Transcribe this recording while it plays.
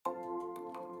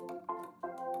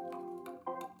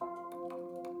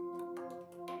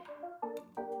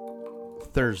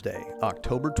Thursday,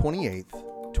 October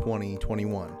 28th,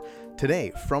 2021.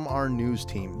 Today, from our news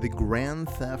team, the Grand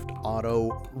Theft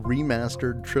Auto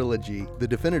Remastered Trilogy, the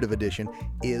Definitive Edition,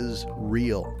 is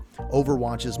real.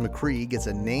 Overwatch's McCree gets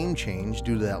a name change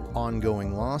due to that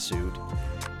ongoing lawsuit,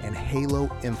 and Halo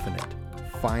Infinite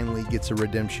finally gets a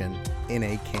redemption in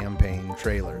a campaign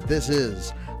trailer. This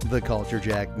is the Culture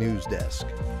Jack News Desk.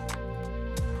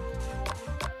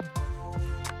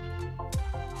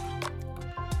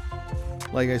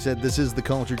 Like I said, this is the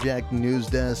Culture Jack News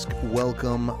Desk.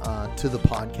 Welcome to the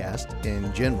podcast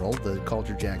in general, the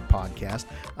Culture Jack podcast.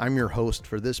 I'm your host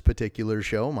for this particular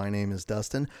show. My name is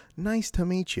Dustin. Nice to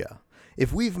meet you.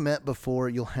 If we've met before,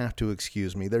 you'll have to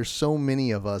excuse me. There's so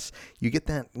many of us. You get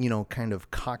that, kind of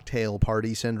cocktail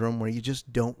party syndrome where you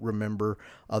just don't remember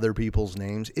other people's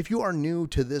names. If you are new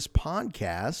to this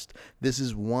podcast, this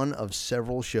is one of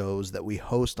several shows that we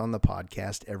host on the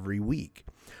podcast every week.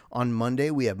 On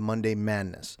Monday, we have Monday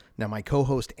Madness. Now, my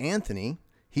co-host Anthony,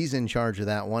 he's in charge of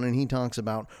that one, and he talks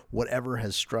about whatever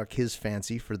has struck his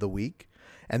fancy for the week.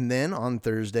 And then on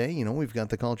Thursday, we've got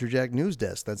the Culture Jack News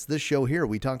Desk. That's this show here.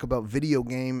 We talk about video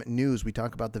game news. We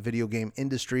talk about the video game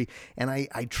industry, and I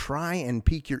try and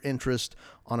pique your interest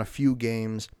on a few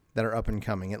games that are up and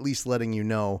coming, at least letting you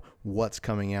know what's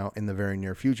coming out in the very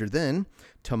near future. Then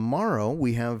tomorrow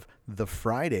we have the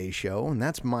Friday show, and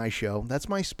that's my show. That's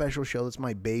my special show. That's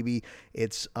my baby.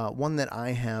 It's one that I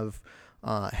have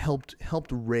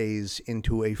helped raise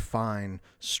into a fine,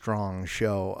 strong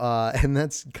show. And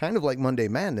that's kind of like Monday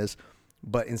Madness,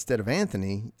 but instead of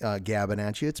Anthony gabbing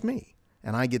at you, it's me.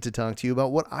 And I get to talk to you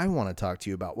about what I want to talk to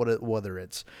you about, whether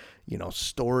it's,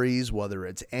 stories, whether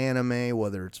it's anime,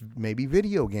 whether it's maybe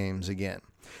video games again.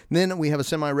 Then we have a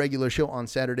semi-regular show on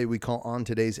Saturday we call On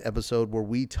Today's Episode, where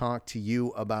we talk to you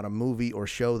about a movie or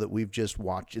show that we've just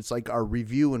watched. It's like our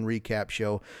review and recap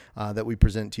show that we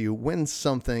present to you when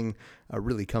something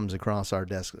really comes across our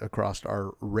desk, across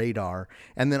our radar.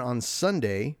 And then on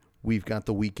Sunday, we've got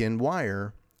the Weekend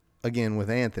Wire, again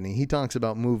with Anthony. He talks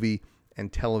about movie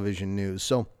and television news.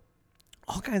 So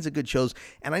all kinds of good shows.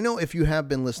 And I know if you have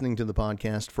been listening to the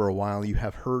podcast for a while, you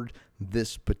have heard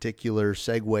this particular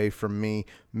segue from me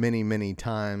many, many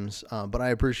times. But I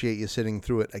appreciate you sitting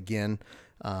through it again.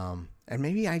 And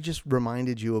maybe I just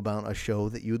reminded you about a show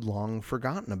that you'd long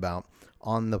forgotten about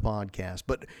on the podcast.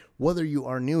 But whether you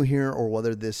are new here or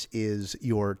whether this is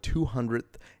your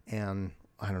 200th and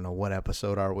I don't know, what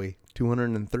episode are we?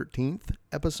 213th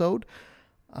episode?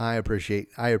 I appreciate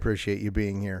you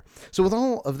being here. So with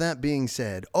all of that being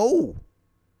said, I'll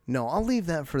leave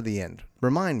that for the end.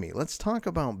 Remind me, let's talk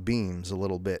about beams a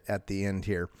little bit at the end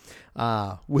here.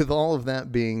 With all of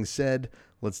that being said,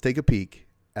 let's take a peek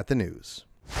at the news.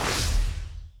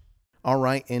 All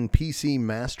right, in PC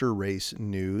Master Race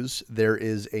news, there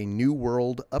is a New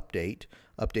World update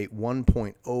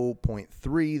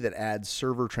 1.0.3 that adds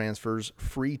server transfers,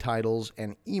 free titles,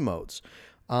 and emotes.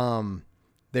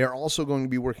 They are also going to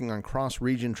be working on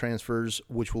cross-region transfers,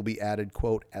 which will be added,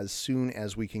 quote, as soon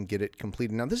as we can get it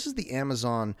completed. Now, this is the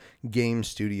Amazon Game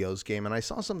Studios game, and I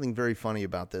saw something very funny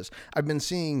about this. I've been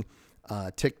seeing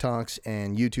TikToks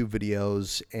and YouTube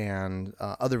videos and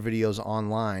other videos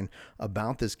online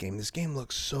about this game. This game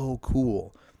looks so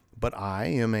cool, but I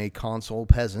am a console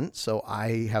peasant, so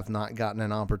I have not gotten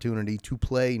an opportunity to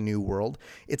play New World.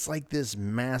 It's like this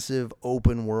massive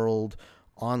open world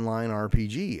online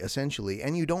RPG, essentially,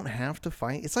 and you don't have to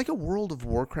fight. It's like a World of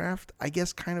Warcraft, I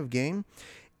guess, kind of game,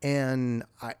 and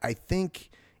I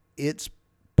think its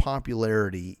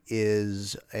popularity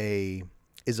is a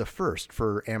first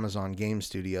for Amazon Game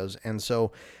Studios, and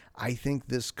so I think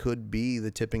this could be the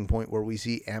tipping point where we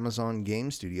see Amazon Game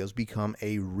Studios become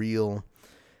a real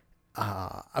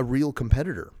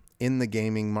competitor in the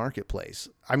gaming marketplace.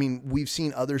 I mean, we've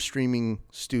seen other we've seen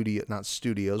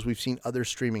other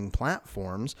streaming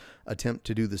platforms attempt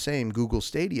to do the same, Google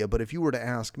Stadia. But if you were to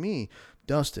ask me,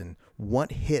 Dustin,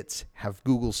 what hits have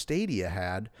Google Stadia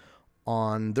had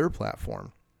on their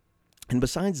platform? And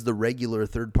besides the regular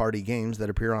third-party games that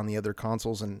appear on the other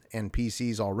consoles and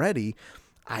PCs already,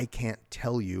 I can't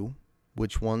tell you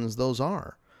which ones those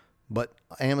are. But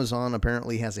Amazon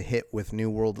apparently has a hit with New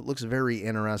World. It looks very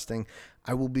interesting.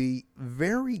 I will be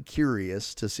very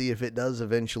curious to see if it does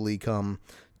eventually come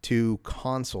to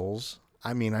consoles.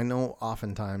 I mean, I know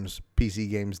oftentimes PC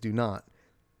games do not,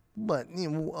 but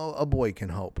a boy can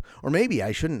hope. Or maybe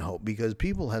I shouldn't hope, because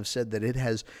people have said that it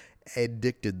has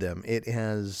addicted them. It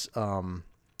hasn't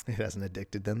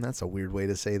addicted them. That's a weird way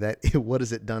to say that. What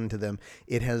has it done to them?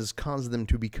 It has caused them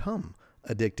to become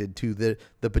addicted to the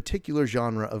particular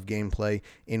genre of gameplay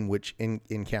in which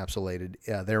encapsulated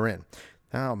therein.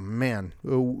 Oh, man.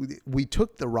 We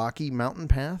took the Rocky Mountain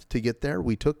path to get there.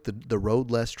 We took the road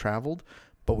less traveled,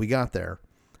 but we got there.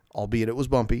 Albeit it was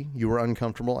bumpy. You were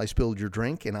uncomfortable. I spilled your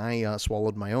drink, and I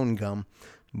swallowed my own gum.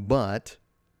 But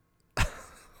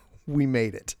we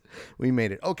made it. We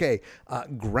made it. Okay,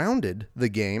 Grounded, the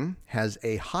game, has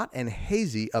a hot and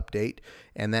hazy update,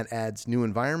 and that adds new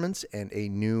environments and a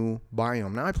new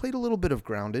biome. Now, I played a little bit of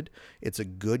Grounded. It's a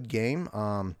good game,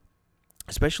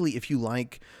 especially if you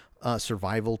like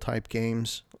survival type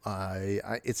games.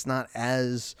 It's not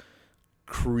as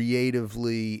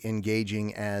creatively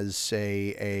engaging as,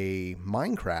 say, a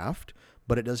Minecraft,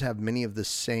 but it does have many of the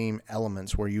same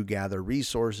elements where you gather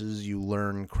resources, you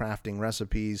learn crafting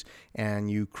recipes, and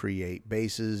you create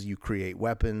bases, you create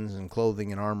weapons and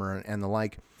clothing and armor and the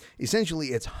like. Essentially,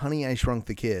 it's Honey, I Shrunk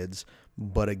the Kids,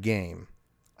 but a game.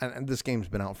 And this game's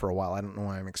been out for a while. I don't know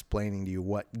why I'm explaining to you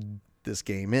what this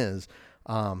game is.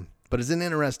 But it's an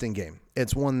interesting game.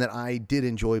 It's one that I did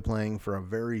enjoy playing for a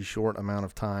very short amount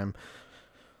of time.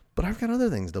 But I've got other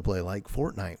things to play, like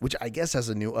Fortnite, which I guess has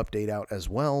a new update out as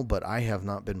well, but I have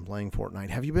not been playing Fortnite.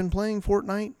 Have you been playing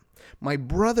Fortnite? My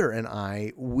brother and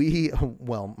I,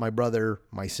 my brother,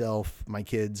 myself, my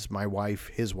kids, my wife,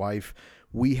 his wife,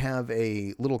 we have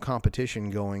a little competition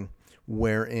going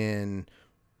wherein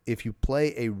if you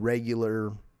play a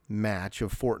regular match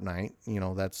of Fortnite,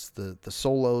 that's the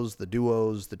solos, the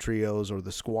duos, the trios, or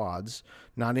the squads,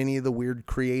 not any of the weird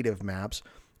creative maps.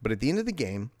 But at the end of the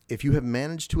game, if you have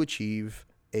managed to achieve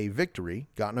a victory,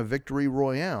 gotten a victory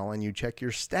royale, and you check your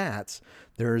stats,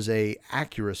 there's a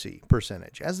accuracy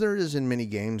percentage, as there is in many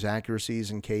games,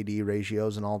 accuracies and KD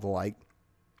ratios and all the like.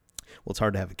 Well, it's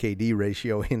hard to have a KD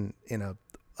ratio in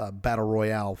a battle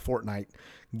royale Fortnite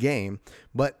game,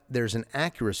 but there's an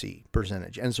accuracy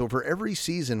percentage. And so for every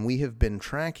season, we have been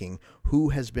tracking who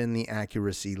has been the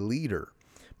accuracy leader.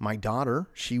 My daughter,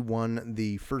 she won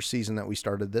the first season that we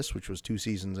started this, which was 2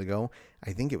 seasons ago.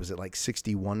 I think it was at like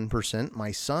 61%.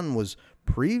 My son was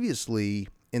previously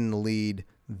in the lead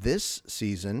this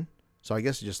season. So I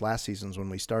guess just last season's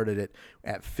when we started it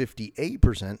at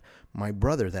 58%. My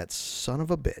brother, that son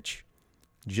of a bitch,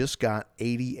 just got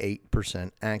 88%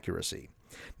 accuracy.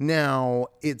 Now,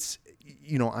 it's,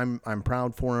 I'm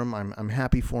proud for him. I'm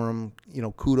happy for him.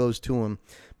 Kudos to him.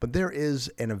 But there is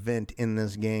an event in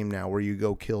this game now where you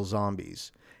go kill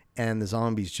zombies, and the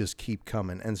zombies just keep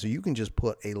coming. And so you can just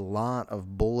put a lot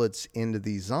of bullets into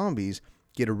these zombies,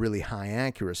 get a really high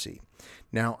accuracy.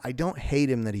 Now, I don't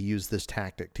hate him that he used this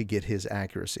tactic to get his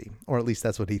accuracy, or at least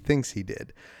that's what he thinks he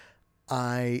did.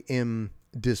 I am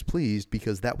displeased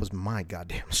because that was my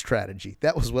goddamn strategy.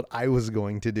 That was what I was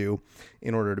going to do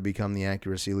in order to become the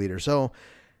accuracy leader. So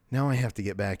now I have to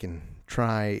get back and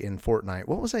try in Fortnite.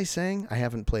 What was I saying? I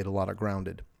haven't played a lot of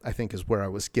Grounded, I think is where I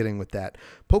was getting with that.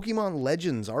 Pokemon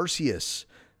Legends Arceus.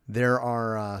 There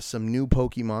are some new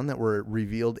Pokemon that were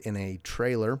revealed in a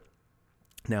trailer.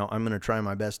 Now I'm going to try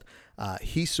my best.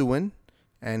 Hisuian,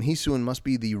 and Hisuian must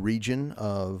be the region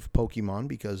of Pokemon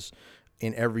because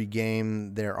in every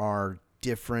game there are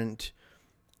different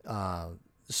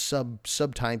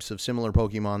subtypes of similar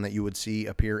Pokemon that you would see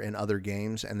appear in other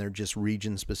games, and they're just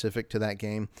region specific to that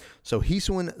game. So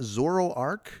Hisuian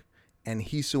Zoroark and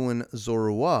Hisuian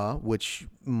Zorua, which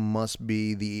must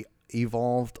be the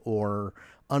evolved or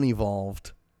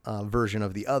unevolved version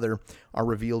of the other, are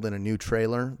revealed in a new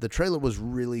trailer. The trailer was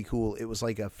really cool. It was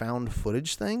like a found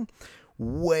footage thing.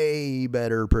 Way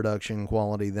better production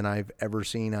quality than I've ever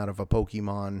seen out of a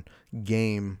Pokemon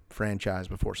game franchise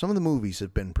before. Some of the movies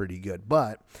have been pretty good,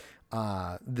 but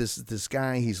this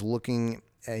guy, he's looking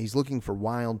for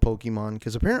wild Pokemon,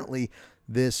 because apparently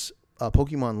this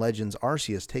Pokemon Legends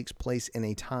Arceus takes place in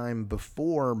a time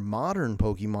before modern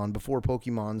Pokemon, before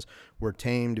Pokemons were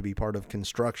tamed to be part of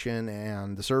construction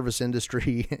and the service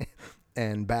industry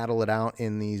and battle it out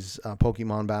in these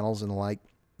Pokemon battles and the like.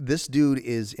 This dude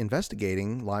is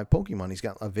investigating live Pokemon. He's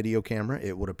got a video camera,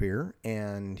 it would appear,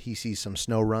 and he sees some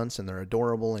snow runts, and they're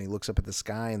adorable, and he looks up at the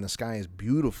sky, and the sky is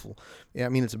beautiful. I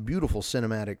mean, it's a beautiful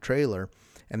cinematic trailer.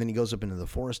 And then he goes up into the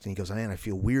forest, and he goes, man, I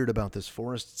feel weird about this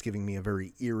forest. It's giving me a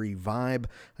very eerie vibe.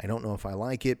 I don't know if I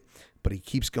like it. But he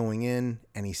keeps going in,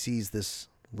 and he sees this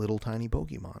little tiny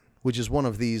Pokemon, which is one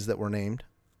of these that were named.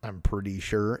 I'm pretty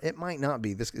sure. It might not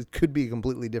be. It could be a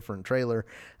completely different trailer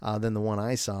than the one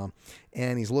I saw.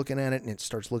 And he's looking at it, and it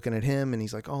starts looking at him, and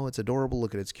he's like, oh, it's adorable.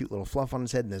 Look at its cute little fluff on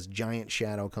his head. And this giant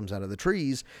shadow comes out of the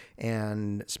trees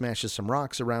and smashes some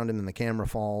rocks around him, and the camera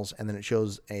falls. And then it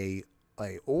shows a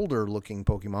older looking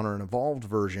Pokemon, or an evolved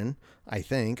version, I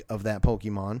think, of that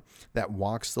Pokemon that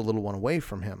walks the little one away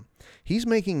from him. He's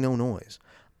making no noise.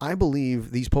 I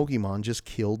believe these Pokemon just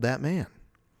killed that man.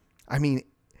 I mean,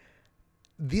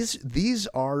 these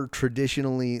are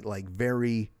traditionally like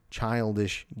very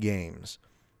childish games.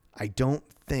 I don't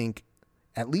think,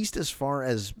 at least as far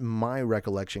as my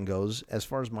recollection goes, as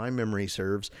far as my memory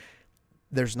serves,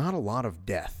 there's not a lot of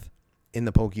death in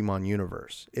the Pokemon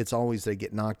universe. It's always they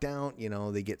get knocked out,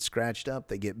 they get scratched up,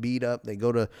 they get beat up, they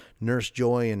go to Nurse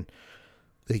Joy and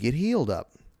they get healed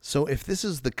up. So if this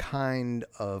is the kind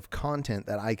of content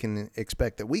that I can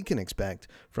expect, that we can expect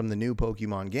from the new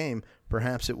Pokemon game,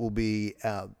 perhaps it will be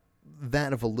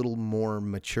that of a little more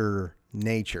mature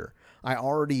nature. I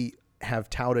already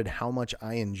have touted how much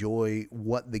I enjoy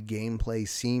what the gameplay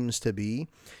seems to be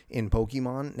in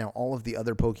Pokemon. Now, all of the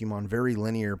other Pokemon, very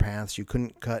linear paths. You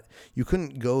couldn't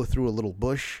go through a little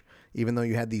bush, even though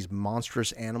you had these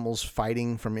monstrous animals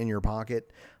fighting from in your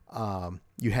pocket.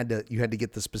 You had to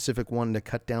get the specific one to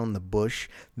cut down the bush.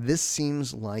 This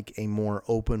seems like a more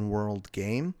open world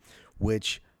game,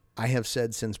 which I have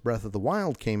said since Breath of the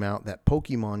Wild came out that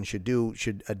Pokemon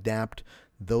should adapt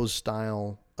those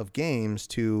style of games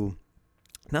to,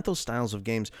 not those styles of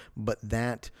games, but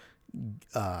that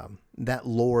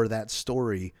lore, that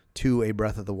story to a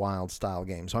Breath of the Wild style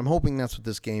game. So I'm hoping that's what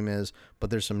this game is, but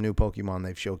there's some new Pokemon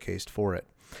they've showcased for it.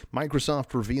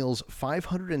 Microsoft reveals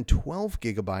 512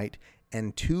 gigabyte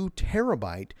and 2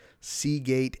 terabyte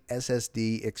Seagate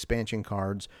SSD expansion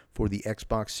cards for the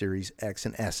Xbox Series X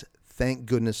and S. Thank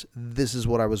goodness, this is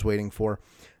what I was waiting for.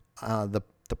 The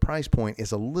price point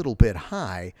is a little bit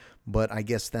high, but I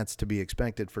guess that's to be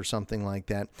expected for something like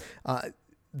that.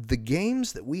 The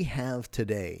games that we have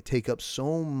today take up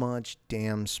so much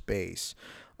damn space.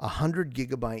 A 100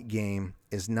 gigabyte game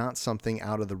is not something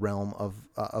out of the realm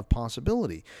of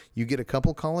possibility. You get a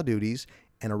couple Call of Duties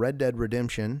and a Red Dead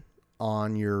Redemption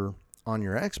on your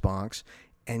Xbox,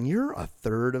 and you're a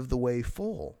third of the way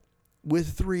full with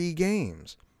 3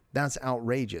 games. That's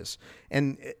outrageous.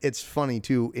 And it's funny,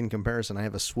 too, in comparison. I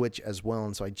have a Switch as well,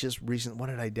 and so I just recently... What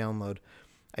did I download?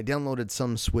 I downloaded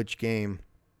some Switch game.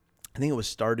 I think it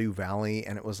was Stardew Valley,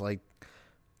 and it was like,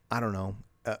 I don't know,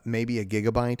 maybe a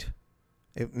gigabyte.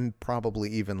 Probably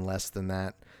even less than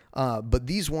that. But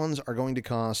these ones are going to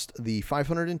cost... The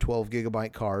 512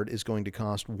 gigabyte card is going to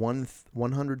cost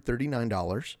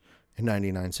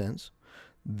 $139.99.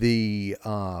 The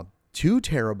 2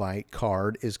 terabyte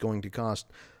card is going to cost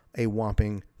a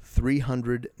whopping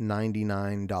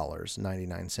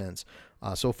 $399.99.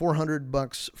 So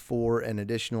 $400 for an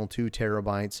additional 2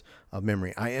 terabytes of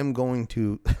memory. I am going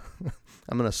to,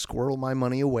 I'm going to squirrel my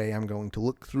money away. I'm going to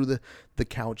look through the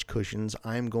couch cushions.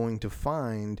 I'm going to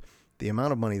find the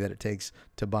amount of money that it takes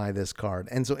to buy this card.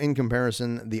 And so in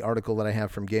comparison, the article that I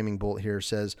have from Gaming Bolt here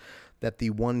says that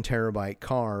the 1 terabyte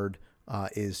card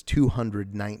is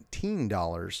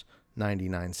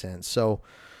 $219.99. So,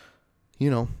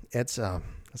 it's a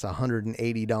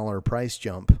 $180 price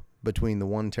jump between the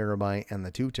 1 terabyte and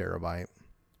the 2 terabyte,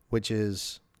 which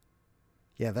is,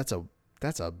 that's a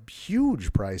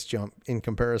huge price jump in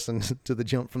comparison to the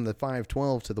jump from the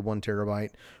 512 to the 1 terabyte,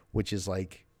 which is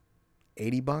like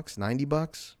 $80,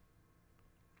 $90.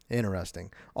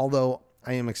 Interesting. Although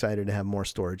I am excited to have more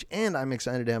storage, and I'm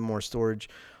excited to have more storage.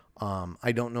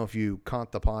 I don't know if you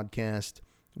caught the podcast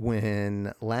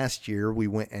when last year we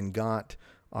went and got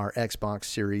our Xbox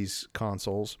Series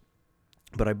consoles,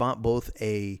 but I bought both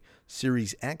a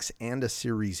Series X and a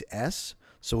Series S,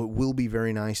 so it will be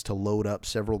very nice to load up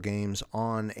several games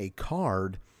on a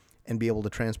card and be able to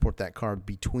transport that card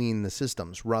between the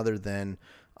systems rather than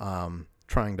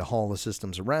trying to haul the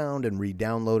systems around and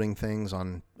re-downloading things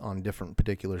on different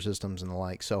particular systems and the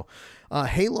like. So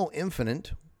Halo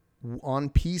Infinite on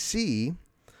PC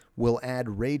will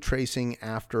add ray tracing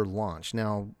after launch.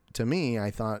 Now, to me,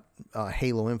 I thought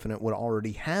Halo Infinite would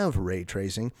already have ray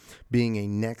tracing, being a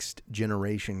next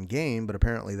generation game, but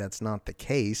apparently that's not the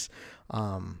case.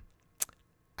 I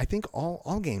think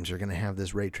all games are going to have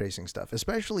this ray tracing stuff,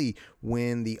 especially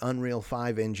when the Unreal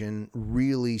 5 engine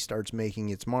really starts making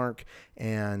its mark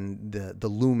and the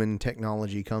Lumen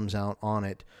technology comes out on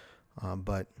it.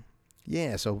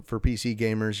 So for PC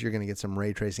gamers, you're going to get some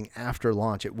ray tracing after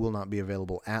launch. It will not be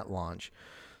available at launch.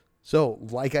 So,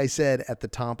 like I said at the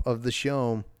top of the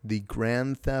show, the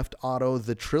Grand Theft Auto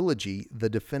The Trilogy, the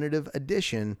definitive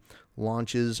edition,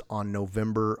 launches on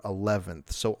November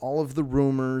 11th. So all of the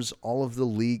rumors, all of the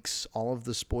leaks, all of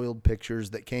the spoiled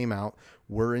pictures that came out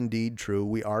were indeed true.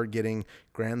 We are getting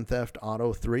Grand Theft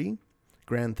Auto 3,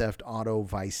 Grand Theft Auto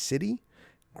Vice City,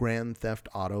 Grand Theft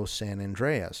Auto San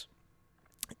Andreas.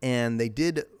 And they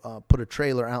did put a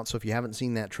trailer out, so if you haven't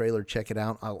seen that trailer, check it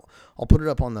out. I'll put it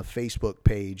up on the Facebook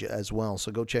page as well,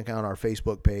 so go check out our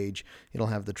Facebook page. It'll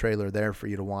have the trailer there for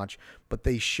you to watch. But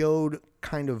they showed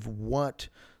kind of what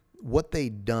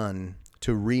they'd done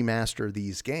to remaster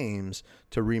these games,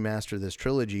 to remaster this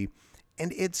trilogy.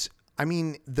 And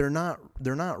they're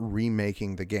not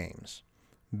remaking the games.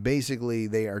 Basically,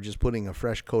 they are just putting a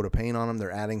fresh coat of paint on them.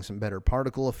 They're adding some better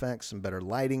particle effects, some better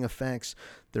lighting effects.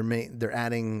 They're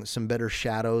adding some better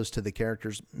shadows to the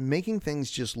characters, making things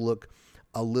just look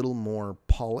a little more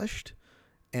polished.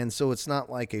 And so it's not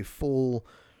like a full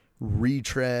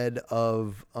retread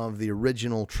of the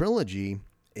original trilogy.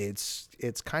 It's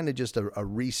kind of just a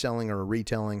reselling or a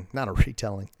retelling, not a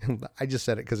retelling. I just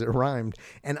said it because it rhymed.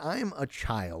 And I'm a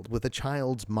child with a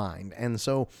child's mind. And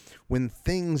so when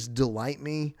things delight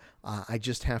me, I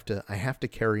have to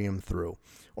carry them through.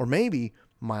 Or maybe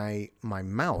my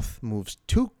mouth moves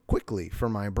too quickly for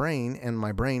my brain, and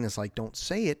my brain is like, don't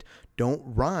say it. Don't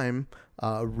rhyme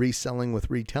reselling with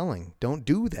retelling. Don't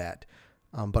do that.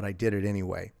 But I did it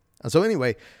anyway. So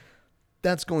anyway,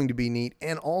 that's going to be neat.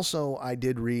 And also, I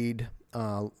did read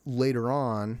later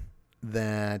on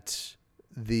that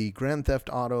the Grand Theft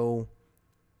Auto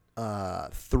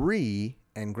 3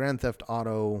 and Grand Theft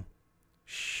Auto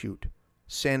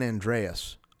San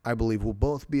Andreas, I believe, will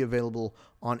both be available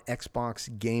on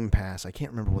Xbox Game Pass. I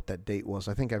can't remember what that date was.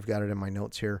 I think I've got it in my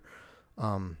notes here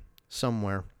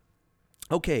somewhere.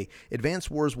 Okay, Advance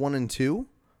Wars 1 and 2.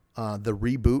 The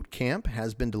reboot camp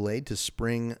has been delayed to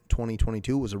spring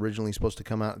 2022. It was originally supposed to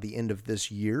come out at the end of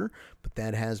this year, but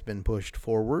that has been pushed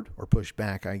forward, or pushed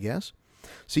back, I guess.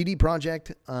 CD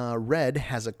Projekt Red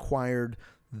has acquired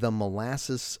The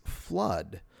Molasses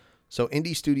Flood. So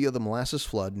indie studio The Molasses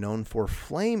Flood, known for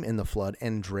Flame in the Flood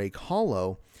and Drake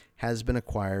Hollow, has been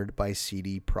acquired by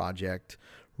CD Projekt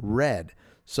Red.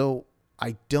 So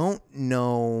I don't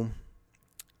know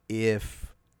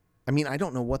I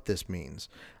don't know what this means.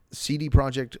 CD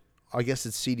Projekt, I guess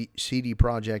it's CD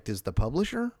Projekt is the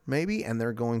publisher, maybe, and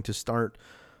they're going to start.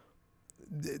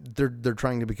 They're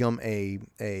trying to become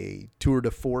a tour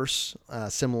de force,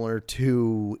 similar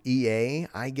to EA,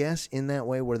 I guess, in that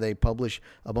way, where they publish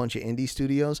a bunch of indie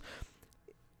studios.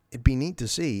 It'd be neat to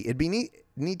see. It'd be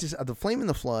neat to see. The Flame in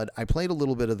the Flood, I played a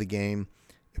little bit of the game.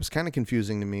 It was kind of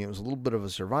confusing to me. It was a little bit of a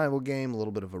survival game, a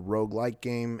little bit of a roguelike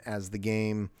game, as the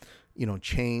game,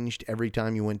 changed every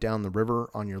time you went down the river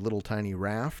on your little tiny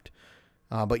raft.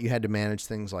 But you had to manage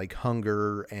things like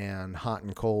hunger and hot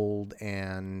and cold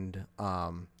and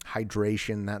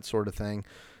hydration, that sort of thing.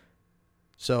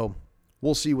 So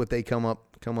we'll see what they come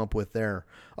up with there.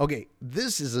 Okay,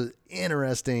 this is an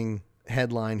interesting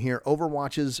headline here.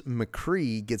 Overwatch's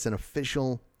McCree gets an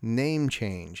official name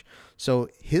change. So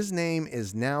his name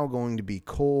is now going to be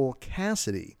Cole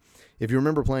Cassidy. If you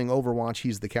remember playing Overwatch,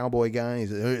 he's the cowboy guy.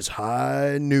 It's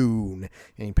high noon.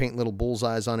 And he paint little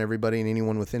bullseyes on everybody, and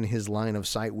anyone within his line of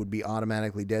sight would be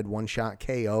automatically dead, one-shot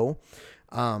KO.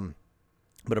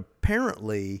 But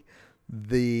apparently,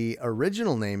 the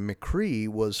original name, McCree,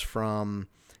 was from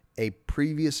a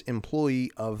previous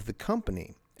employee of the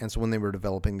company. And so when they were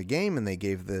developing the game and they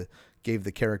gave the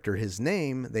character his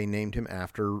name, they named him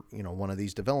after, one of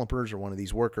these developers or one of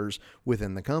these workers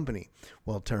within the company.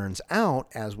 Well, it turns out,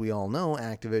 as we all know,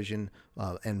 Activision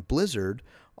and Blizzard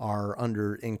are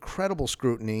under incredible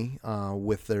scrutiny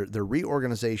with their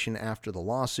reorganization after the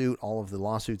lawsuit, all of the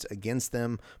lawsuits against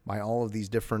them by all of these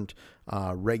different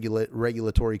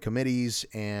regulatory committees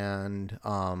and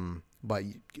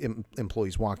by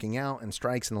employees walking out and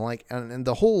strikes and the like, and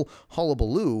the whole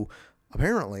hullabaloo.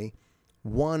 Apparently,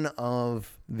 one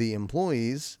of the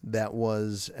employees that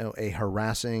was a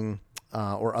harassing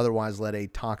or otherwise led a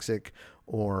toxic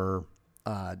or,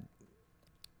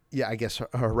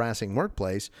 harassing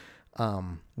workplace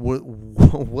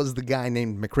was the guy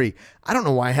named McCree. I don't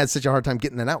know why I had such a hard time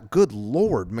getting that out. Good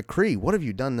Lord, McCree, what have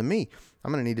you done to me?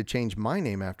 I'm going to need to change my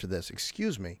name after this.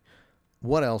 Excuse me.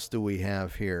 What else do we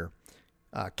have here?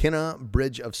 Kena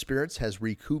Bridge of Spirits has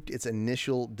recouped its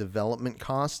initial development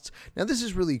costs. Now, this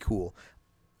is really cool.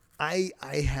 I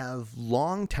have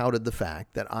long touted the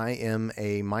fact that I am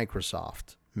a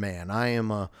Microsoft man.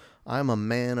 I'm a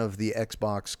man of the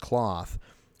Xbox cloth.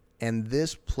 And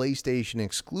this PlayStation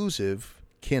exclusive,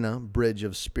 Kena Bridge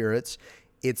of Spirits,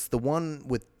 it's the one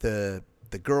with the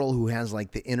girl who has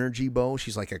like the energy bow.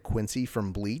 She's like a Quincy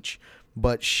from Bleach,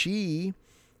 but she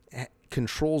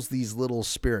controls these little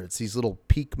spirits, these little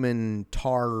Pikmin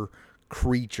tar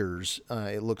creatures.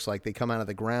 It looks like they come out of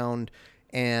the ground,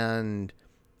 and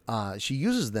she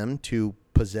uses them to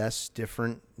possess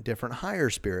different higher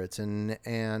spirits,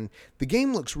 and the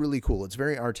game looks really cool. It's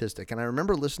very artistic, and I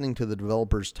remember listening to the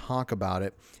developers talk about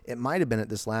it. It might have been at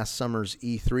this last summer's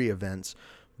E3 events,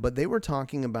 but they were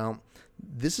talking about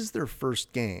this is their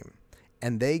first game,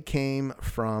 and they came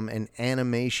from an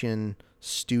animation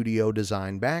studio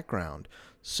design background.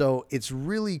 So it's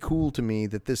really cool to me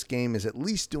that this game is at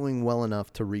least doing well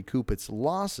enough to recoup its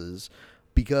losses,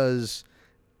 because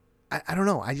I don't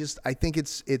know. I think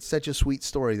it's such a sweet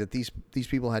story that these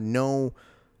people had no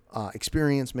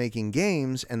experience making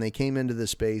games, and they came into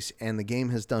this space, and the game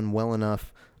has done well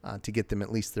enough to get them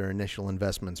at least their initial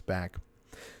investments back.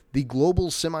 The global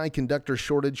semiconductor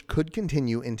shortage could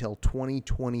continue until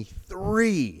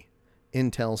 2023,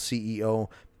 Intel CEO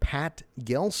Pat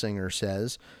Gelsinger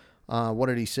says. What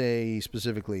did he say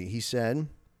specifically? He said,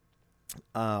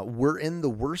 we're in the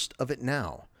worst of it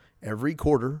now. Every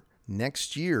quarter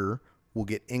next year will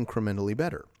get incrementally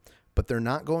better, but they're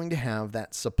not going to have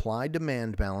that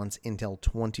supply-demand balance until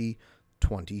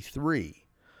 2023.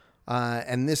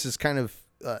 And this is kind of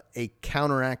a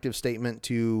counteractive statement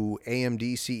to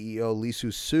AMD CEO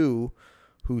Lee-Su Su,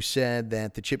 who said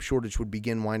that the chip shortage would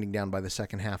begin winding down by the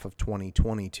second half of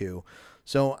 2022.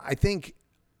 So I think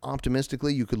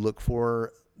optimistically you could look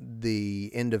for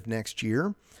the end of next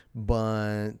year,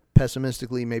 but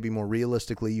pessimistically, maybe more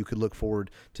realistically, you could look forward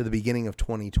to the beginning of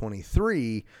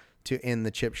 2023 to end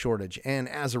the chip shortage. And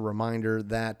as a reminder,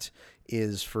 that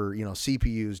is for,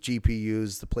 CPUs,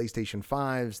 GPUs, the PlayStation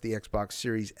 5s, the Xbox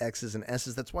Series X's and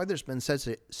S's. That's why there's been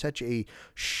such a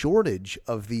shortage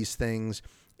of these things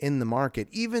in the market,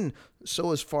 even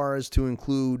so as far as to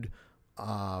include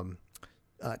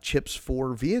chips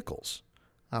for vehicles.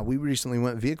 We recently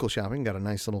went vehicle shopping, got a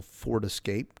nice little Ford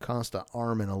Escape, cost an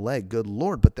arm and a leg, good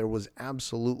Lord, but there was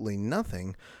absolutely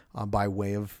nothing by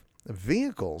way of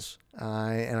vehicles.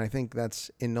 And I think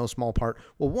that's in no small part.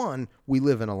 Well, one, we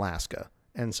live in Alaska,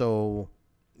 and so,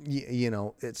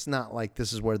 it's not like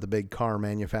this is where the big car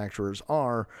manufacturers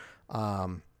are.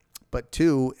 But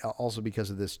two, also because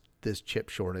of this chip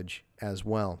shortage as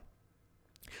well.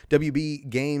 WB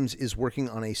Games is working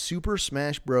on a Super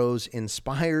Smash Bros.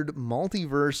 Inspired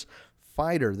multiverse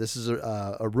fighter. This is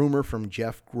a rumor from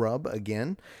Jeff Grubb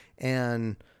again.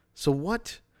 And so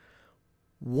what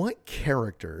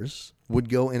characters would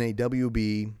go in a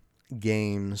WB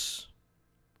Games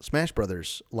Smash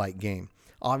Brothers like game?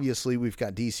 Obviously, we've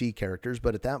got DC characters,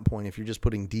 but at that point, if you're just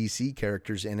putting DC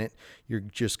characters in it, you're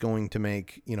just going to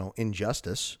make,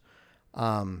 injustice.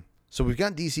 So we've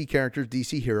got DC characters,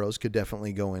 DC heroes could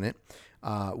definitely go in it.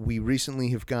 We recently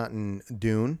have gotten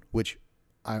Dune, which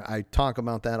I talk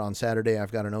about that on Saturday.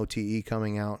 I've got an OTE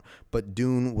coming out, but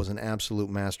Dune was an absolute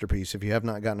masterpiece. If you have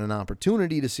not gotten an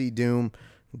opportunity to see Doom,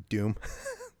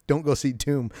 don't go see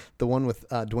Doom, the one with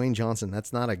Dwayne Johnson.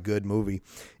 That's not a good movie.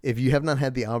 If you have not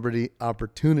had the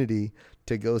opportunity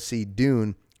to go see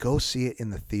Dune, go see it in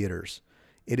the theaters.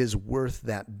 It is worth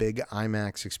that big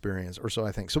IMAX experience, or so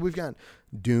I think. So we've got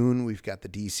Dune, we've got the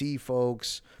DC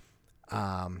folks.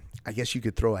 I guess you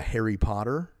could throw a Harry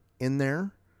Potter in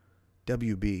there.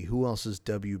 WB. Who else is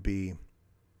WB?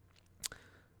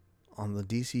 On the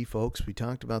DC folks, we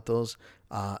talked about those.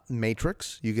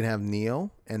 Matrix, you could have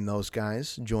Neo and those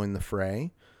guys join the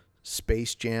fray.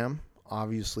 Space Jam,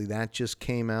 obviously that just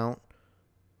came out.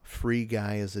 Free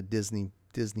Guy is a Disney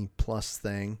Plus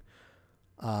thing.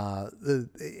 The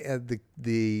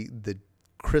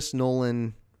Chris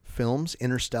Nolan films,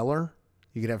 Interstellar.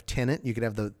 You could have Tenet. You could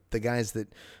have the guys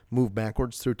that move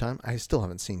backwards through time. I still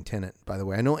haven't seen Tenet, by the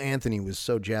way. I know Anthony was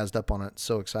so jazzed up on it,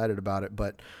 so excited about it,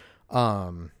 but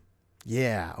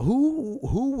yeah.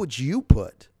 Who would you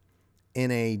put in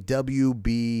a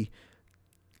WB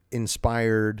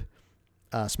inspired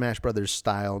Smash Brothers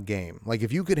style game? Like,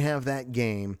 if you could have that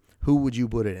game, who would you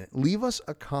put it in? Leave us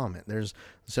a comment. There's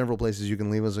several places you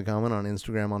can leave us a comment: on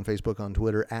Instagram, on Facebook, on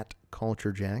Twitter,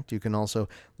 @CultureJacked. You can also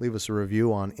leave us a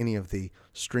review on any of the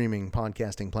streaming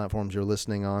podcasting platforms you're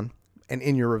listening on. And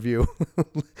in your review,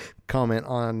 comment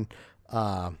on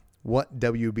what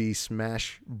WB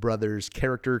Smash Brothers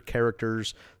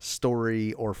characters,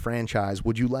 story, or franchise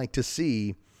would you like to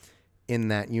see in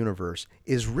that universe?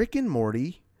 Is Rick and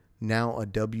Morty now a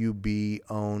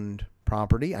WB-owned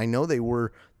property? I know they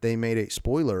made a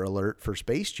spoiler alert for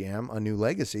Space Jam, A New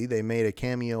Legacy. They made a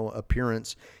cameo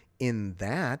appearance in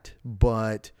that,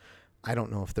 but I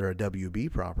don't know if they're a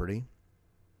WB property.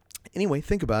 Anyway,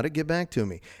 think about it. Get back to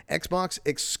me. Xbox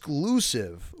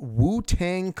exclusive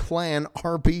Wu-Tang Clan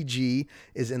RPG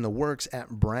is in the works at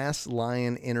Brass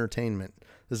Lion Entertainment.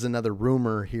 This is another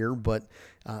rumor here, but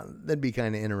that'd be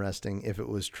kind of interesting if it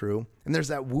was true. And there's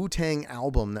that Wu-Tang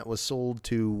album that was sold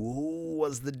to, who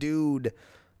was the dude?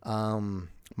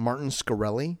 Martin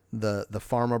Scarelli, the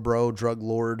pharma bro, drug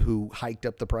lord who hiked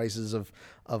up the prices of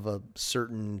a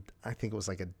certain, I think it was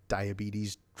like a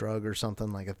diabetes drug or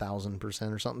something, like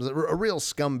 1,000% or something. A real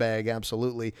scumbag,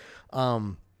 absolutely.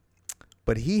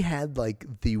 But he had like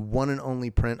the one and only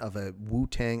print of a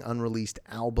Wu-Tang unreleased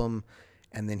album,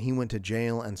 and then he went to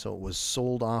jail, and so it was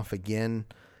sold off again.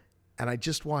 And I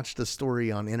just watched a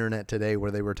story on internet today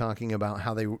where they were talking about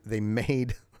how they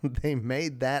made they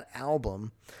made that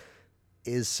album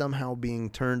is somehow being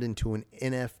turned into an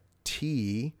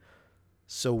NFT.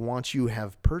 So once you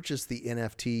have purchased the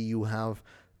NFT, you have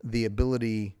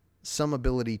some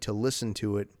ability to listen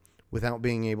to it without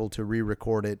being able to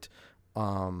re-record it,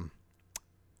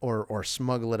 or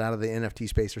smuggle it out of the NFT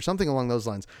space or something along those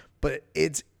lines. But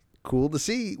it's cool to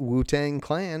see Wu-Tang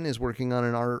Clan is working on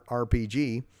an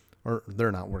RPG, or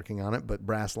they're not working on it, but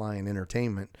Brass Lion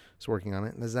Entertainment is working on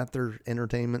it. Is that their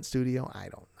entertainment studio?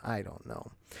 I don't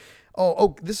know.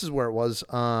 Oh, this is where it was.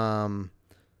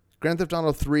 Grand Theft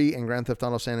Auto 3 and Grand Theft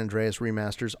Auto San Andreas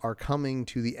remasters are coming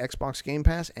to the Xbox Game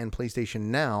Pass and PlayStation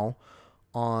Now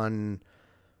on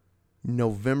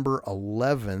November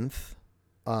 11th.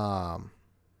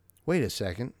 Wait a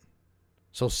second.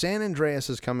 So San Andreas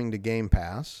is coming to Game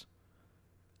Pass,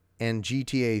 and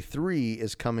GTA 3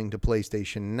 is coming to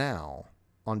PlayStation Now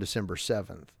on December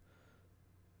 7th.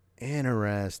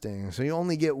 Interesting. So you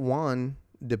only get one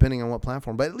depending on what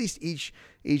platform, but at least each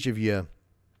of you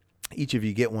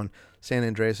get one. San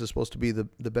Andreas is supposed to be the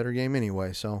better game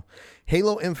anyway. So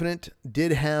Halo Infinite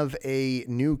did have a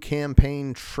new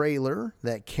campaign trailer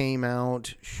that came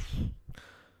out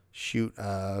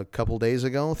a couple days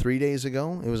ago, 3 days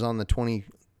ago. It was on the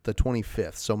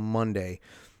 25th, so Monday.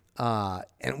 And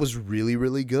it was really,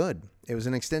 really good. It was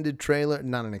an extended trailer,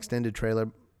 not an extended trailer.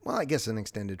 Well, I guess an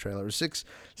extended trailer. It was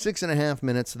 6.5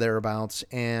 minutes thereabouts,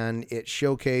 and it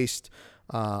showcased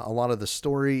a lot of the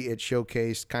story. It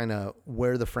showcased kind of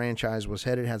where the franchise was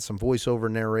headed. Had some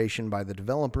voiceover narration by the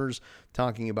developers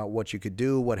talking about what you could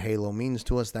do, what Halo means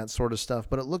to us, that sort of stuff.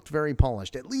 But it looked very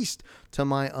polished, at least to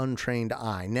my untrained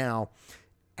eye. Now,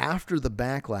 after the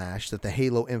backlash that the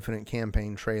Halo Infinite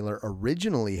campaign trailer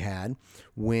originally had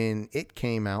when it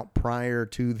came out prior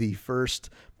to the first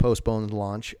postponed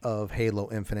launch of Halo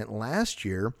Infinite last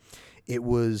year, it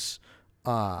was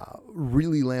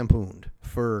really lampooned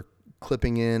for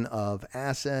clipping in of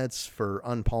assets, for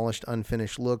unpolished,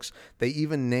 unfinished looks. They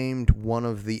even named one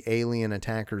of the alien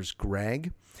attackers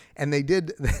Greg. And they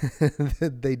did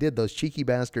those cheeky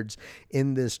bastards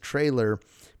in this trailer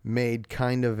made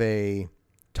kind of a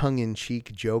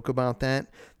tongue-in-cheek joke about that.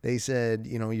 They said,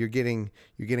 you're getting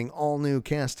all new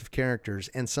cast of characters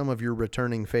and some of your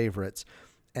returning favorites.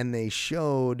 And they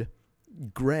showed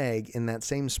Greg in that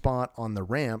same spot on the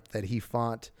ramp that he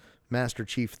fought Master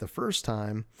Chief the first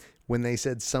time when they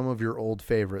said some of your old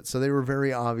favorites. So they were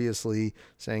very obviously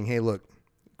saying, hey, look,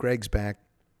 Greg's back,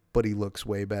 but he looks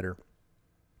way better.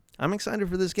 I'm excited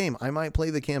for this game. I might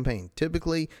play the campaign.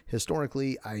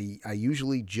 Historically, I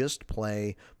usually just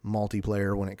play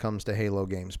multiplayer when it comes to Halo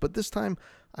games. But this time,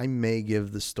 I may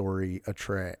give the story a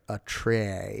try. I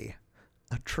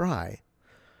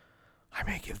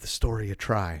may give the story a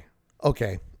try.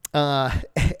 Okay.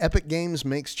 Epic Games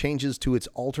makes changes to its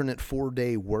alternate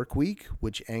 4-day work week,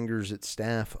 which angers its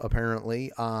staff,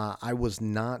 apparently. I was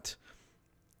not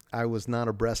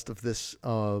abreast of this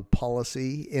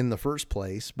policy in the first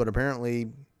place, but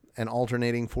apparently an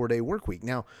alternating 4-day work week.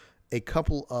 Now, a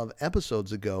couple of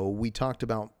episodes ago, we talked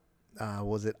about,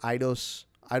 was it Eidos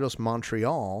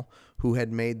Montreal, who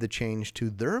had made the change to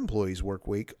their employees' work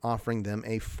week, offering them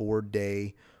a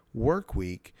 4-day work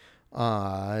week.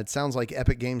 It sounds like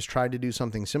Epic Games tried to do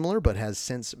something similar, but has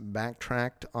since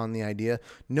backtracked on the idea.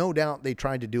 No doubt they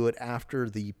tried to do it after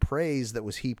the praise that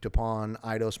was heaped upon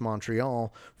Eidos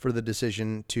Montreal for the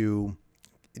decision to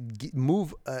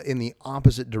move in the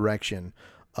opposite direction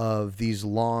of these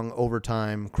long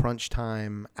overtime, crunch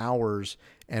time hours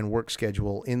and work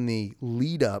schedule in the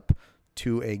lead up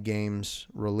to a game's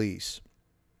release.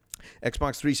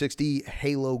 Xbox 360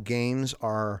 Halo games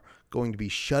are going to be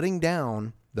shutting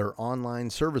down their online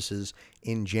services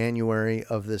in January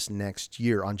of this next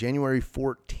year. On January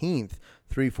 14th,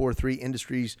 343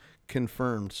 Industries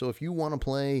confirmed. So if you want to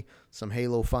play some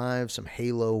Halo 5, some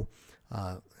Halo...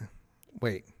 that's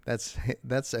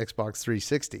Xbox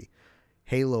 360.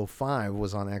 Halo 5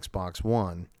 was on Xbox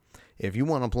One. If you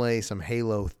want to play some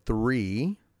Halo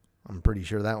 3, I'm pretty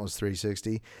sure that was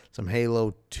 360. Some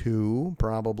Halo 2,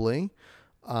 probably.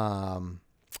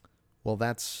 Well,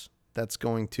 that's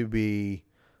going to be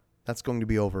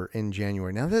over in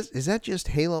January. Now, is that just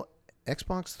Halo?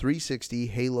 Xbox 360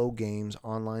 Halo games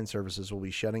online services will be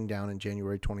shutting down in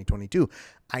January 2022.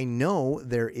 I know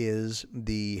there is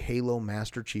the Halo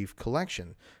Master Chief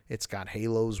Collection. It's got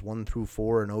Halos 1 through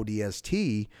 4 and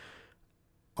ODST.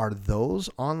 Are those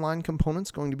online components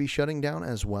going to be shutting down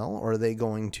as well, or are they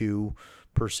going to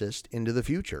persist into the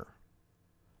future?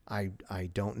 I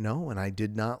don't know, and I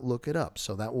did not look it up.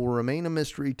 So that will remain a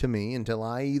mystery to me until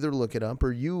I either look it up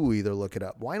or you either look it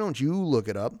up. Why don't you look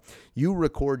it up? You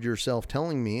record yourself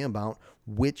telling me about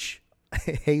which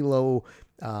Halo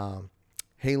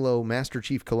Master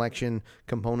Chief Collection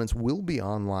components will be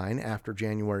online after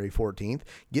January 14th.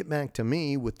 Get back to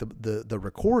me with the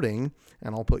recording,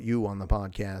 and I'll put you on the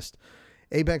podcast.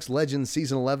 Apex Legends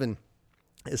Season 11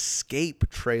 Escape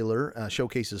trailer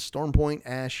showcases Stormpoint,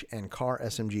 Ash, and Car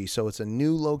SMG. So it's a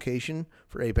new location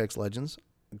for Apex Legends.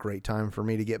 Great time for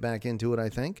me to get back into it, I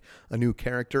think. A new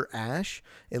character, Ash.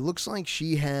 It looks like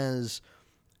she has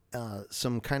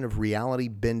some kind of reality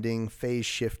bending, phase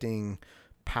shifting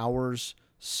powers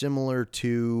similar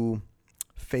to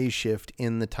phase shift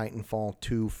in the Titanfall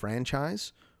 2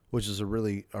 franchise, which is a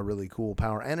really cool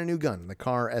power, and a new gun, the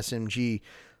Car SMG.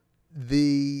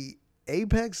 The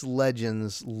Apex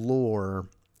Legends lore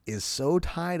is so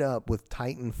tied up with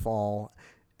Titanfall,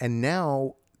 and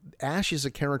now Ash is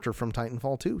a character from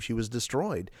Titanfall 2. She was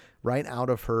destroyed right out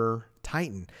of her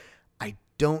Titan. I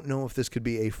don't know if this could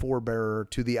be a forebearer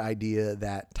to the idea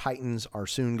that Titans are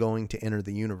soon going to enter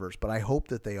the universe, but I hope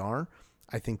that they are.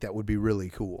 I think that would be really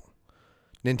cool.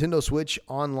 Nintendo Switch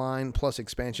Online Plus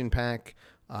Expansion Pack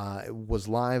was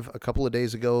live a couple of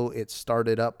days ago. It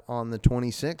started up on the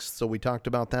 26th, so we talked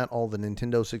about that, all the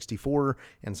Nintendo 64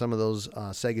 and some of those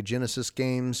Sega Genesis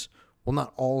games. Well,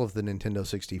 not all of the Nintendo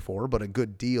 64, but a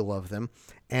good deal of them,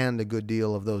 and a good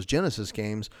deal of those Genesis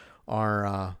games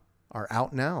are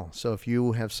out now. So if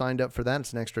you have signed up for that,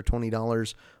 it's an extra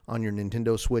 $20 on your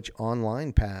Nintendo Switch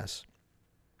Online Pass.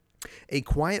 A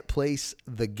Quiet Place,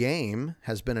 the game,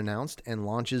 has been announced and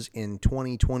launches in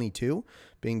 2022,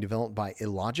 being developed by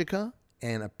Illogica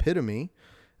and Epitome.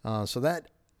 So that,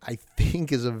 I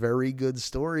think, is a very good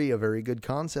story, a very good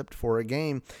concept for a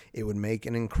game. It would make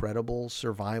an incredible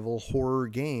survival horror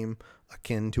game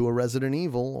akin to a Resident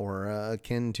Evil or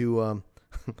akin to...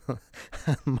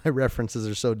 my references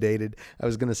are so dated. I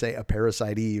was going to say a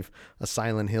Parasite Eve, a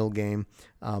Silent Hill game,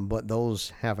 but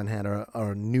those haven't had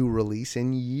a new release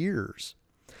in years.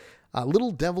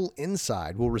 Little Devil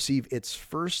Inside will receive its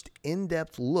first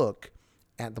in-depth look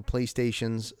at the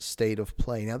PlayStation's State of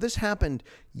Play. Now, this happened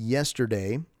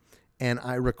yesterday, and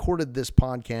I recorded this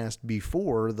podcast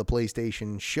before the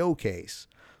PlayStation Showcase.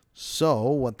 So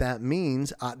what that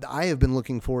means, I have been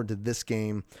looking forward to this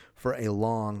game for a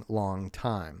long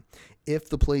time. If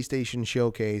the PlayStation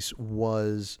Showcase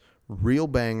was real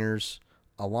bangers,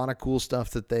 a lot of cool stuff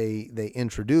that they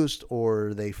introduced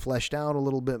or they fleshed out a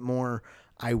little bit more,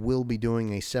 I will be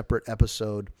doing a separate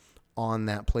episode on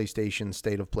that PlayStation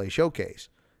State of Play Showcase.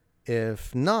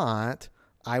 If not,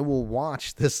 I will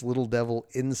watch this Little Devil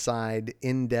Inside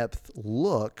in-depth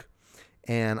look,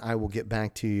 and I will get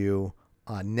back to you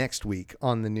next week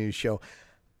on the news show.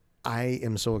 I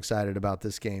am so excited about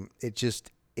this game.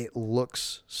 It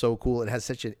looks so cool. It has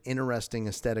such an interesting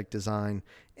aesthetic design,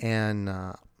 and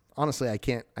honestly, I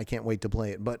can't wait to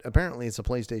play it. But apparently, it's a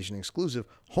PlayStation exclusive.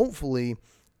 Hopefully,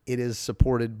 it is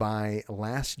supported by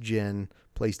last gen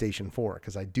PlayStation 4,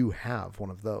 because I do have one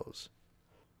of those.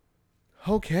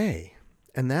 Okay,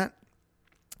 and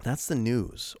that's the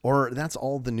news, or that's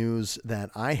all the news that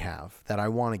I have that I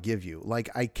want to give you. Like,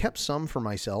 I kept some for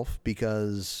myself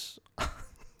because,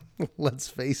 let's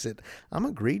face it, I'm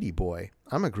a greedy boy.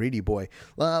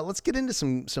 Let's get into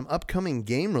some upcoming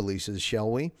game releases,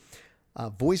 shall we?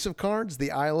 Voice of Cards,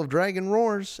 The Isle of Dragon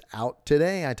Roars, out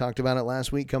today. I talked about it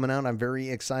last week, coming out. I'm very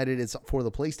excited. It's for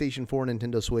the PlayStation 4,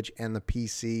 Nintendo Switch, and the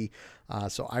PC.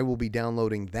 So I will be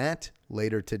downloading that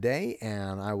later today,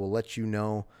 and I will let you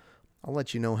know. I'll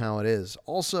let you know how it is.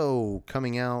 Also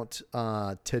coming out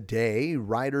today,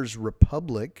 Riders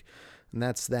Republic, and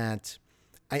that's that.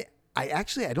 I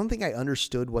don't think I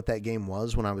understood what that game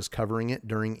was when I was covering it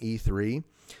during E3,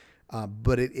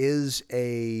 but it is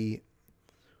a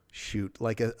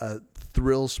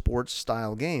thrill sports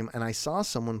style game, and I saw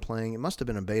someone playing. It must have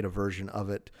been a beta version of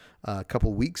it a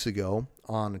couple weeks ago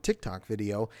on a TikTok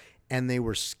video. And they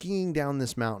were skiing down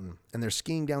this mountain, and they're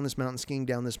skiing down this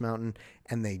mountain,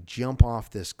 and they jump off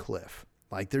this cliff.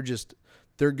 Like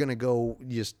they're going to go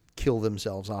just kill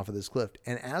themselves off of this cliff.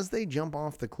 And as they jump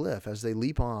off the cliff, as they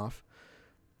leap off,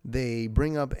 they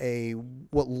bring up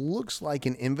what looks like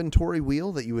an inventory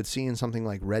wheel that you would see in something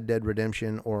like Red Dead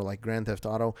Redemption or like Grand Theft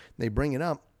Auto. They bring it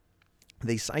up.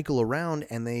 They cycle around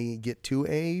and they get to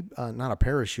not a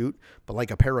parachute, but like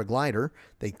a paraglider.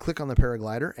 They click on the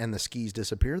paraglider and the skis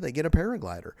disappear. They get a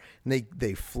paraglider. And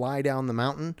they fly down the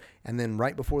mountain, and then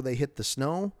right before they hit the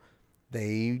snow,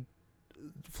 they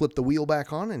flip the wheel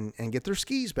back on and get their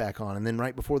skis back on. And then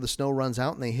right before the snow runs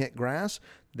out and they hit grass,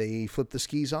 they flip the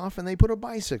skis off and they put a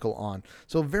bicycle on.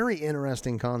 So very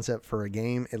interesting concept for a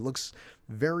game. It looks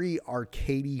very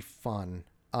arcadey fun.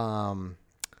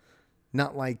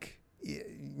 Not like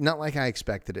I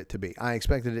expected it to be. I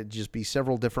expected it to just be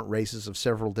several different races of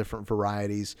several different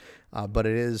varieties. But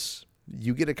it is,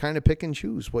 you get to kind of pick and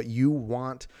choose what you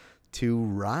want to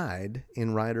ride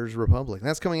in Riders Republic.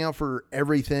 That's coming out for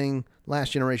everything,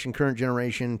 last generation, current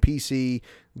generation, PC,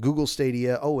 Google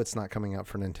Stadia. Oh, it's not coming out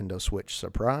for Nintendo Switch.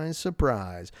 Surprise,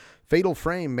 surprise. Fatal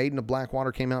Frame, Maiden of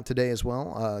Blackwater, came out today as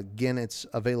well. Again, it's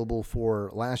available for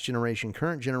last generation,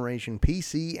 current generation,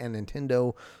 PC, and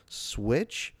Nintendo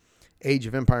Switch. Age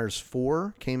of Empires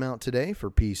 4 came out today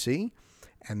for PC.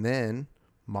 And then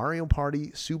Mario Party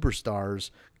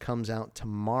Superstars comes out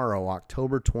tomorrow,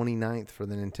 October 29th, for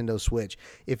the Nintendo Switch.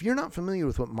 If you're not familiar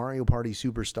with what Mario Party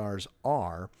Superstars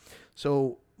are,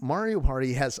 so Mario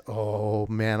Party has, oh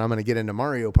man, I'm going to get into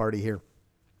Mario Party here.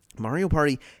 Mario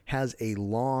Party has a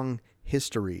long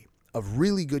history of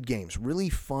really good games, really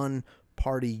fun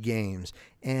party games,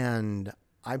 and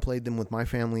I played them with my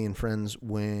family and friends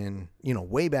when,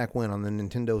 way back when on the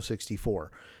Nintendo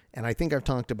 64. And I think I've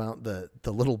talked about the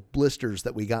little blisters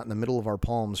that we got in the middle of our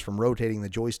palms from rotating the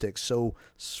joystick so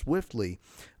swiftly.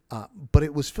 But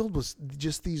it was filled with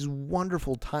just these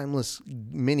wonderful, timeless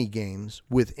mini games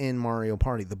within Mario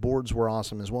Party. The boards were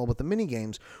awesome as well, but the mini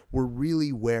games were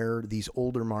really where these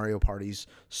older Mario Parties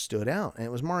stood out. And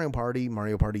it was Mario Party,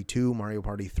 Mario Party 2, Mario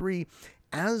Party 3.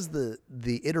 As the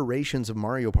iterations of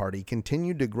Mario Party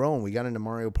continued to grow and we got into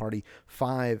Mario Party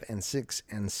 5 and 6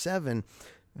 and 7,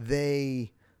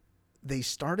 they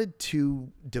started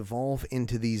to devolve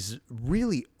into these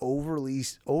really overly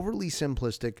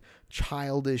simplistic,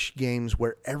 childish games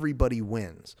where everybody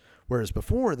wins. Whereas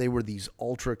before, they were these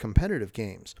ultra competitive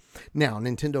games. Now,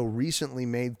 Nintendo recently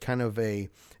made kind of a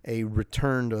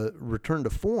return to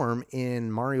form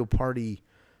in Mario Party.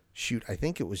 Shoot, I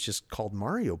think it was just called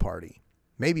Mario Party.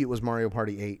 Maybe it was Mario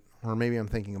Party 8, or maybe I'm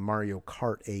thinking of Mario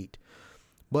Kart 8.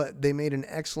 But they made an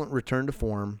excellent return to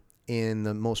form in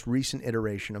the most recent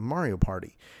iteration of Mario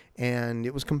Party, and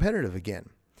it was competitive again.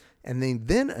 And they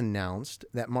then announced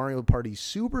that Mario Party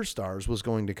Superstars was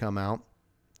going to come out,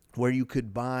 where you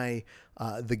could buy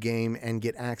the game and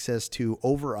get access to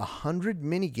over 100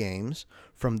 mini games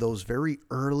from those very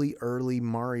early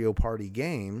Mario Party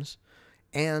games,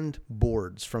 and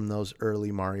boards from those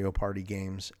early Mario Party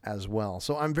games as well.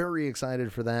 So I'm very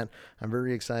excited for that. I'm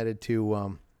very excited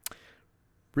to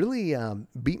really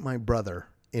beat my brother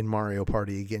in Mario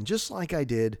Party again, just like I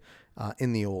did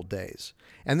in the old days.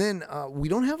 And then we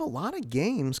don't have a lot of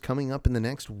games coming up in the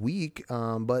next week,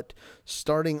 but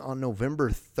starting on November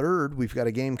 3rd, we've got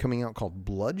a game coming out called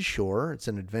Bloodshore. It's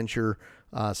an adventure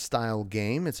style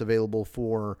game. It's available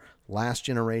for last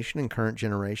generation and current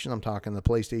generation. I'm talking the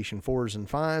PlayStation 4s and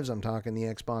 5s. I'm talking the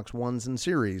Xbox Ones and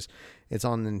Series. It's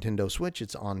on Nintendo Switch.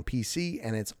 It's on PC,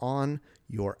 and it's on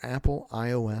your Apple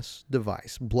iOS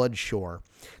device. Bloodshore.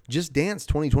 Just Dance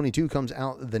 2022 comes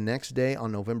out the next day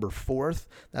on November 4th.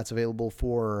 That's available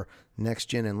for next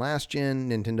gen and last gen,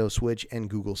 Nintendo Switch, and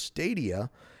Google Stadia.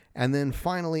 And then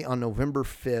finally on November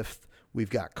 5th, we've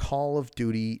got Call of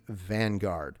Duty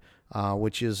Vanguard,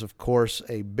 which is, of course,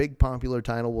 a big popular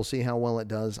title. We'll see how well it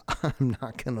does. I'm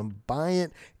not going to buy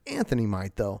it. Anthony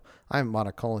might, though. I haven't bought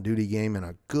a Call of Duty game in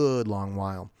a good long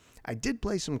while. I did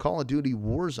play some Call of Duty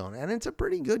Warzone, and it's a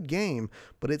pretty good game,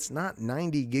 but it's not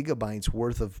 90 gigabytes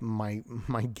worth of my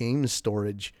game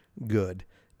storage good,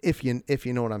 if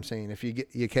you know what I'm saying, if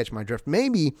you catch my drift.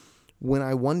 Maybe when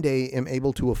I one day am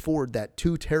able to afford that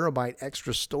 2 terabyte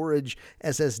extra storage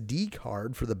SSD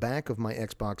card for the back of my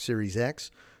Xbox Series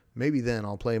X, maybe then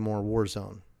I'll play more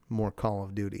Warzone, more Call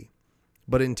of Duty.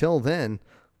 But until then,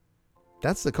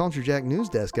 that's the Culture Jack News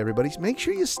Desk, everybody. Make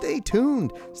sure you stay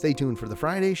tuned. Stay tuned for the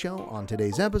Friday show, on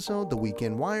today's episode, the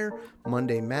Weekend Wire,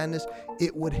 Monday Madness.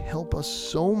 It would help us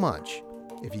so much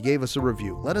if you gave us a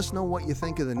review. Let us know what you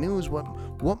think of the news, what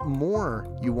more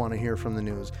you want to hear from the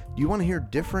news. Do you want to hear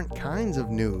different kinds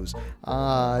of news?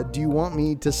 Do you want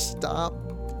me to stop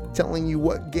telling you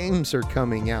what games are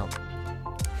coming out?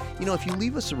 If you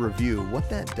leave us a review, what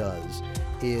that does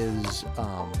is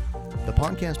the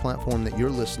podcast platform that you're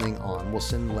listening on will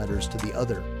send letters to the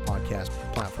other podcast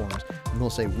platforms, and they'll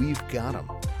say, we've got them.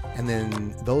 And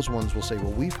then those ones will say,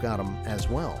 well, we've got them as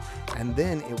well. And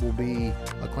then it will be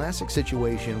a classic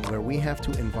situation where we have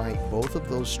to invite both of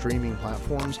those streaming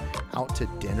platforms out to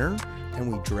dinner,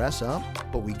 and we dress up,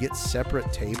 but we get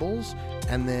separate tables,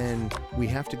 and then we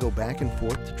have to go back and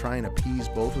forth to try and appease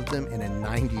both of them in a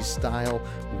 90s style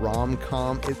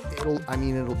rom-com.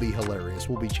 It'll be hilarious.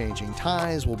 We'll be changing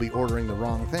ties, we'll be ordering the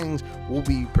wrong things, we'll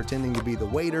be pretending to be the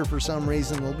waiter for some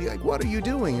reason. They'll be like, what are you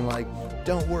doing? And like,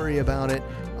 don't worry about it.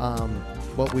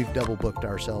 But we've double booked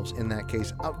ourselves in that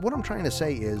case. What I'm trying to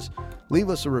say is, leave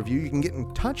us a review. You can get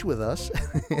in touch with us,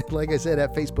 like I said,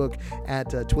 at Facebook, at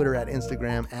Twitter, at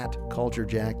Instagram, at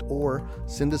CultureJacked, or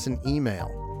send us an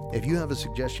email. If you have a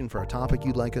suggestion for a topic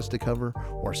you'd like us to cover,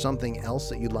 or something else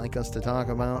that you'd like us to talk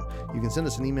about, you can send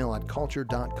us an email at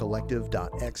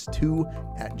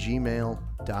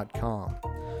culture.collective.x2@gmail.com.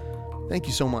 Thank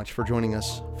you so much for joining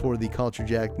us for the Culture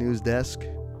Jack News Desk.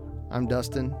 I'm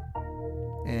Dustin,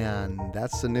 and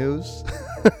that's the news.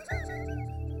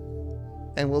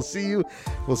 And we'll see you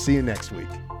next week.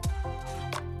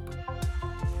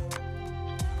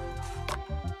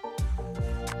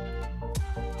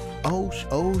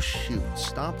 Oh shoot.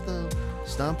 Stop the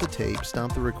tape,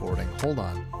 stop the recording. Hold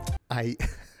on. I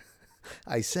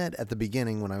said at the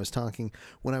beginning when I was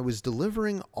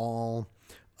delivering all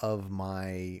of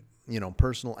my,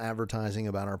 personal advertising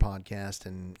about our podcast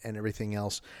and everything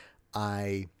else,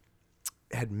 I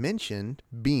had mentioned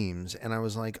Beams, and I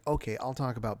was like, okay, I'll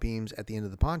talk about Beams at the end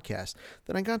of the podcast.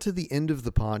 Then I got to the end of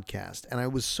the podcast, and I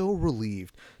was so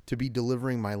relieved to be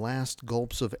delivering my last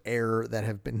gulps of air that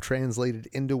have been translated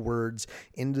into words,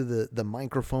 into the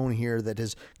microphone here that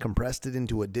has compressed it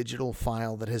into a digital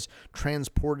file that has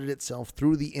transported itself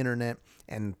through the internet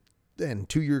and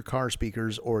to your car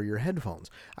speakers or your headphones.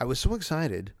 I was so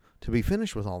excited to be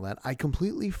finished with all that, I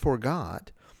completely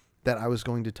forgot that I was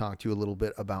going to talk to you a little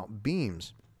bit about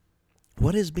Beams.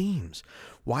 What is Beams?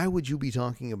 Why would you be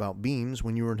talking about Beams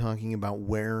when you were talking about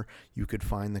where you could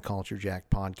find the Culture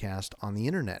Jack podcast on the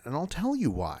internet? And I'll tell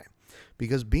you why.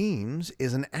 Because Beams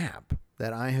is an app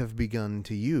that I have begun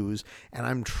to use, and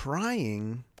I'm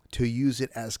trying to use it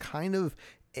as kind of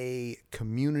a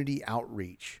community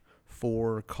outreach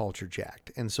for Culture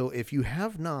Jacked. And so if you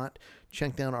have not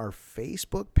checked out our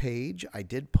Facebook page, I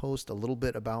did post a little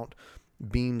bit about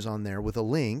Beams on there with a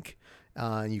link.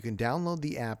 You can download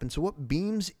the app. And so what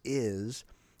Beams is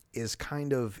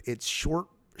kind of, it's short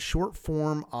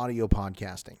form audio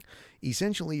podcasting.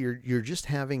 Essentially, you're just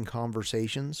having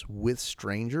conversations with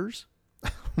strangers.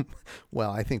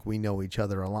 Well, I think we know each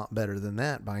other a lot better than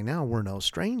that by now. We're no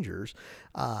strangers.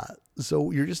 So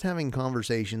you're just having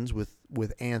conversations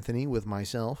with Anthony, with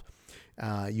myself.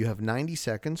 You have 90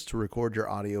 seconds to record your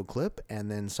audio clip,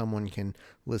 and then someone can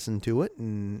listen to it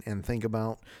and think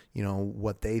about,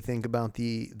 what they think about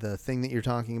the thing that you're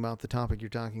talking about, the topic you're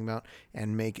talking about,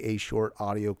 and make a short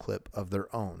audio clip of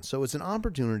their own. So it's an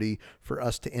opportunity for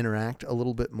us to interact a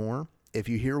little bit more. If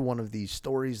you hear one of these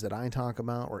stories that I talk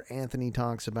about or Anthony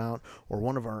talks about, or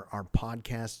one of our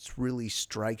podcasts really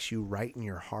strikes you right in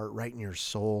your heart, right in your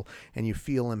soul, and you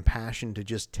feel impassioned to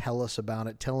just tell us about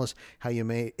it, tell us how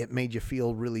it made you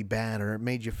feel really bad, or it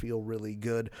made you feel really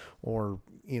good, or,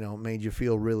 made you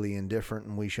feel really indifferent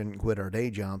and we shouldn't quit our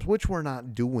day jobs, which we're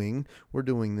not doing. We're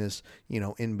doing this,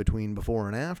 in between, before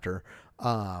and after.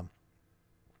 But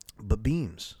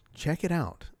Beams, check it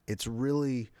out. It's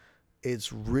really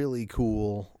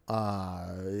cool.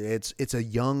 It's a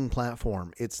young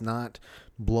platform. It's not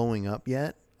blowing up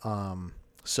yet.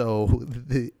 So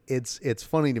it's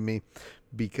funny to me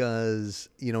because,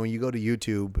 when you go to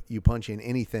YouTube, you punch in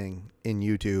anything in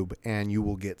YouTube and you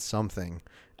will get something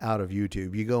out of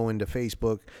YouTube. You go into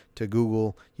Facebook, to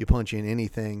Google, you punch in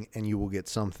anything and you will get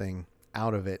something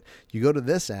out of it. You go to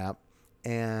this app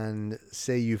and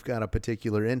say you've got a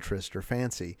particular interest or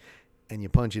fancy and you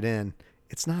punch it in.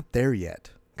 It's not there yet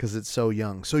because it's so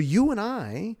young. So you and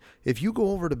I, if you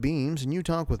go over to Beams and you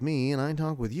talk with me and I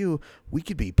talk with you, we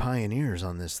could be pioneers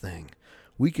on this thing.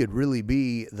 We could really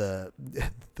be the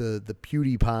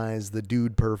PewDiePies, the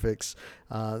Dude Perfects,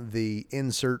 the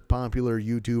insert popular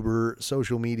YouTuber,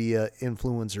 social media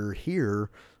influencer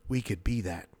here. We could be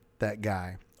that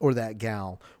guy or that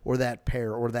gal or that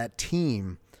pair or that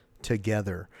team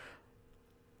together.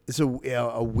 It's a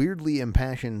weirdly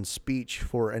impassioned speech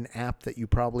for an app that you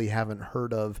probably haven't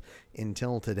heard of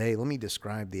until today. Let me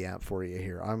describe the app for you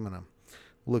here. I'm going to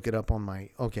look it up on my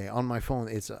phone.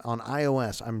 It's on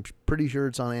iOS. I'm pretty sure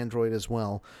it's on Android as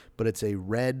well, but it's a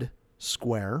red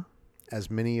square,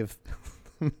 as many of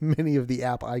the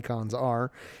app icons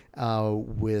are,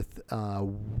 with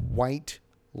white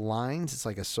lines. It's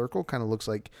like a circle, kind of looks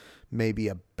like maybe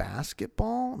a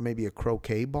basketball, maybe a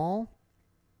croquet ball.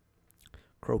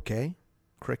 Croquet?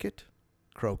 Cricket?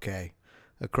 Croquet.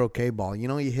 A croquet ball. You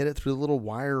hit it through the little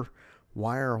wire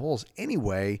holes.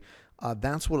 Anyway,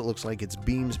 that's what it looks like. It's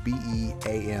Beams,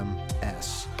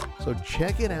 BEAMS. So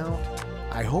check it out.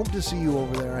 I hope to see you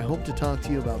over there. I hope to talk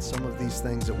to you about some of these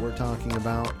things that we're talking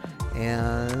about.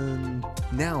 And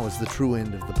now is the true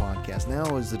end of the podcast.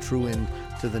 Now is the true end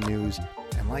to the news.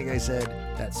 And like I said,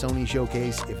 that Sony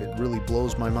showcase, if it really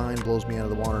blows my mind, blows me out of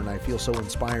the water, and I feel so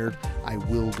inspired, I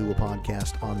will do a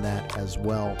podcast on that as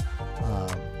well.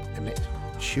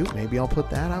 Maybe I'll put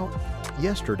that out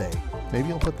yesterday.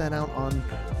 Maybe I'll put that out on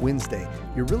Wednesday.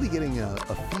 You're really getting a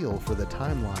feel for the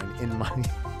timeline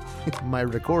in my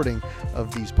recording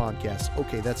of these podcasts.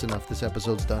 Okay, that's enough. This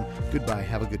episode's done. Goodbye.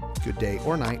 Have a good day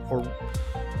or night or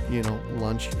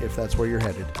lunch if that's where you're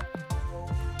headed.